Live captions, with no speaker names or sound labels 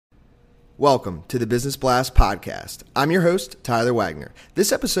Welcome to the Business Blast podcast. I'm your host, Tyler Wagner.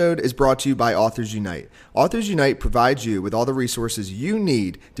 This episode is brought to you by Authors Unite. Authors Unite provides you with all the resources you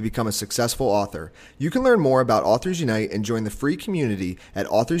need to become a successful author. You can learn more about Authors Unite and join the free community at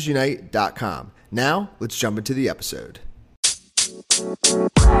authorsunite.com. Now, let's jump into the episode.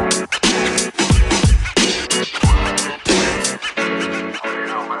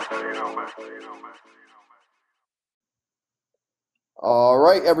 All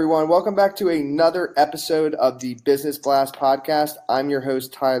right, everyone. Welcome back to another episode of the Business Blast podcast. I'm your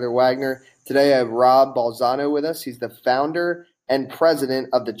host, Tyler Wagner. Today I have Rob Balzano with us. He's the founder and president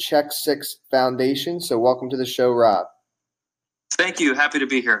of the Check Six Foundation. So welcome to the show, Rob. Thank you. Happy to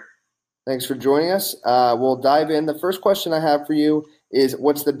be here. Thanks for joining us. We'll dive in. The first question I have for you is,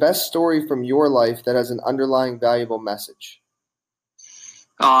 what's the best story from your life that has an underlying valuable message?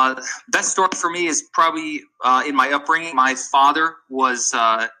 Best story for me is probably in my upbringing. My father was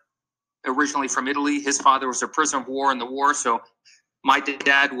originally from Italy. His father was a prisoner of war in the war, so my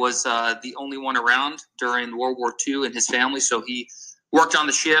dad was the only one around during World War II in his family. So he worked on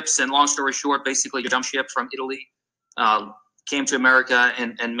the ships, and long story short, basically jumped ship from Italy, came to America,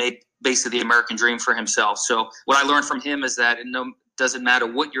 and made basically the American dream for himself. So what I learned from him is that it doesn't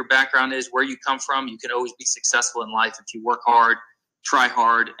matter what your background is, where you come from, you can always be successful in life if you work hard, try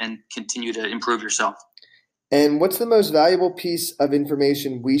hard, and continue to improve yourself. And what's the most valuable piece of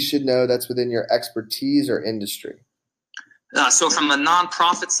information we should know that's within your expertise or industry? So from the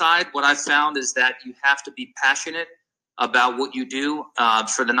nonprofit side, what I've found is that you have to be passionate about what you do.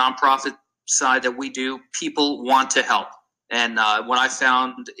 For the nonprofit side that we do, people want to help. And what I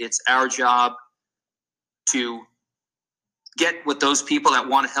found, it's our job to get with those people that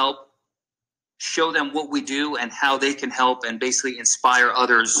want to help, show them what we do and how they can help, and basically inspire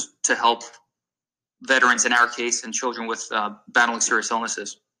others to help veterans, in our case, and children with battling serious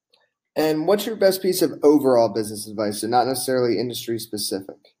illnesses. And what's your best piece of overall business advice, and not necessarily industry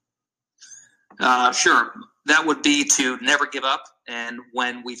specific? Sure. That would be to never give up. And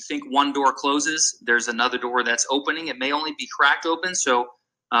when we think one door closes, there's another door that's opening. It may only be cracked open. So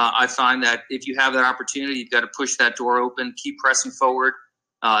I find that if you have that opportunity, you've got to push that door open, keep pressing forward.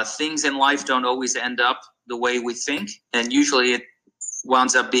 Things in life don't always end up the way we think, and usually it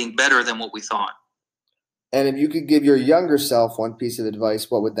winds up being better than what we thought. And if you could give your younger self one piece of advice,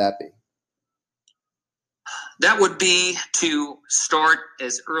 what would that be? That would be to start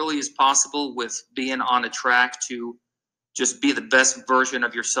as early as possible with being on a track to just be the best version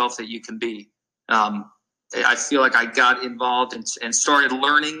of yourself that you can be. I feel like I got involved and started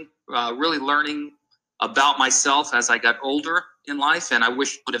learning, really learning about myself as I got older in life, and I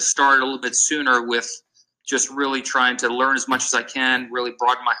wish I would have started a little bit sooner with just really trying to learn as much as I can, really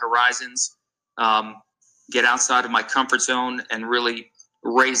broaden my horizons, get outside of my comfort zone, and really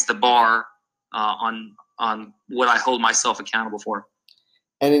raise the bar on what I hold myself accountable for.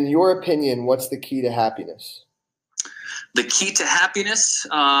 And in your opinion, what's the key to happiness? The key to happiness,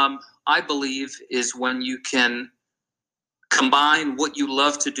 I believe, is when you can combine what you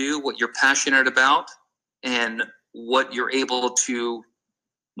love to do, what you're passionate about, and what you're able to,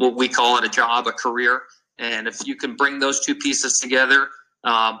 what we call it a job, a career. And if you can bring those two pieces together,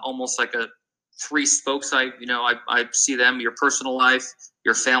 almost like a three spokes, I see them, your personal life,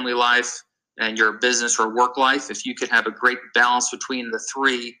 your family life, and your business or work life. If you could have a great balance between the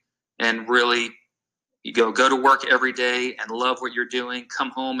three, and really you go to work every day and love what you're doing,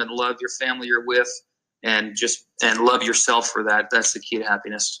 come home and love your family you're with, and love yourself for that. That's the key to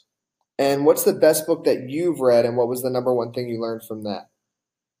happiness. And what's the best book that you've read, and what was the number one thing you learned from that?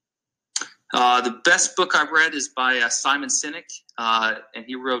 The best book I've read is by Simon Sinek, and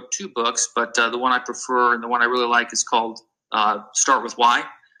he wrote two books, but the one I prefer and the one I really like is called Start With Why.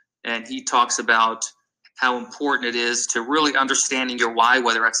 And he talks about how important it is to really understanding your why,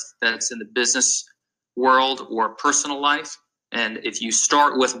 whether that's in the business world or personal life. And if you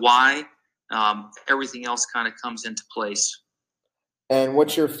start with why, everything else kind of comes into place. And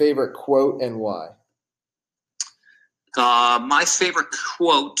what's your favorite quote and why? My favorite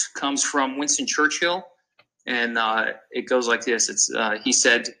quote comes from Winston Churchill, and it goes like this. He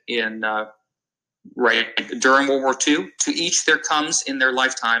said during World War II, to each there comes in their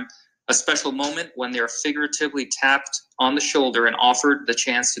lifetime a special moment when they are figuratively tapped on the shoulder and offered the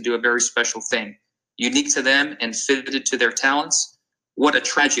chance to do a very special thing, unique to them and fitted to their talents. What a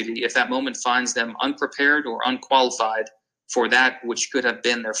tragedy if that moment finds them unprepared or unqualified for that which could have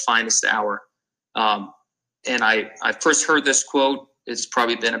been their finest hour. And I first heard this quote, it's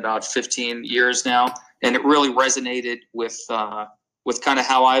probably been about 15 years now, and it really resonated with kind of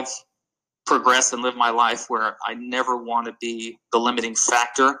how I've progressed and lived my life, where I never want to be the limiting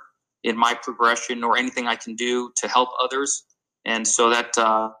factor in my progression or anything I can do to help others. And so that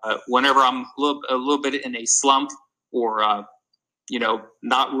whenever I'm a little bit in a slump or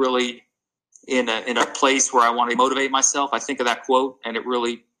not really in a place where I want to motivate myself, I think of that quote, and it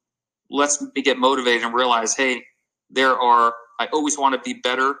really lets me get motivated and realize, hey, I always want to be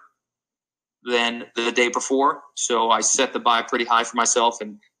better than the day before. So I set the bar pretty high for myself,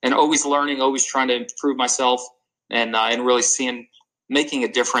 and always learning, always trying to improve myself, and really making a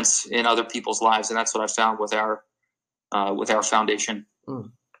difference in other people's lives. And that's what I found with our foundation.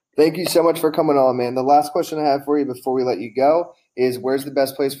 Thank you so much for coming on, man. The last question I have for you before we let you go is, where's the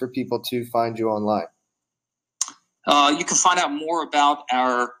best place for people to find you online? You can find out more about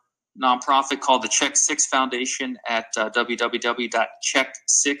our nonprofit called the Check 6 Foundation at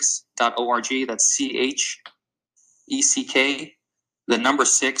www.check6.org. That's CHECK, the number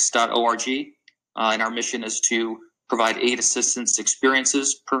 6.org. And our mission is to provide aid, assistance,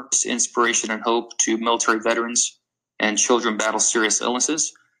 experiences, purpose, inspiration, and hope to military veterans and children battle serious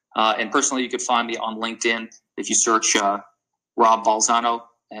illnesses. And personally, you could find me on LinkedIn if you search Rob Balzano,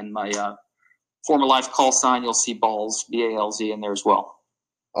 and my former life call sign, you'll see Balz, B-A-L-Z, in there as well.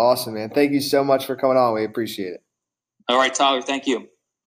 Awesome, man. Thank you so much for coming on. We appreciate it. All right, Tyler. Thank you.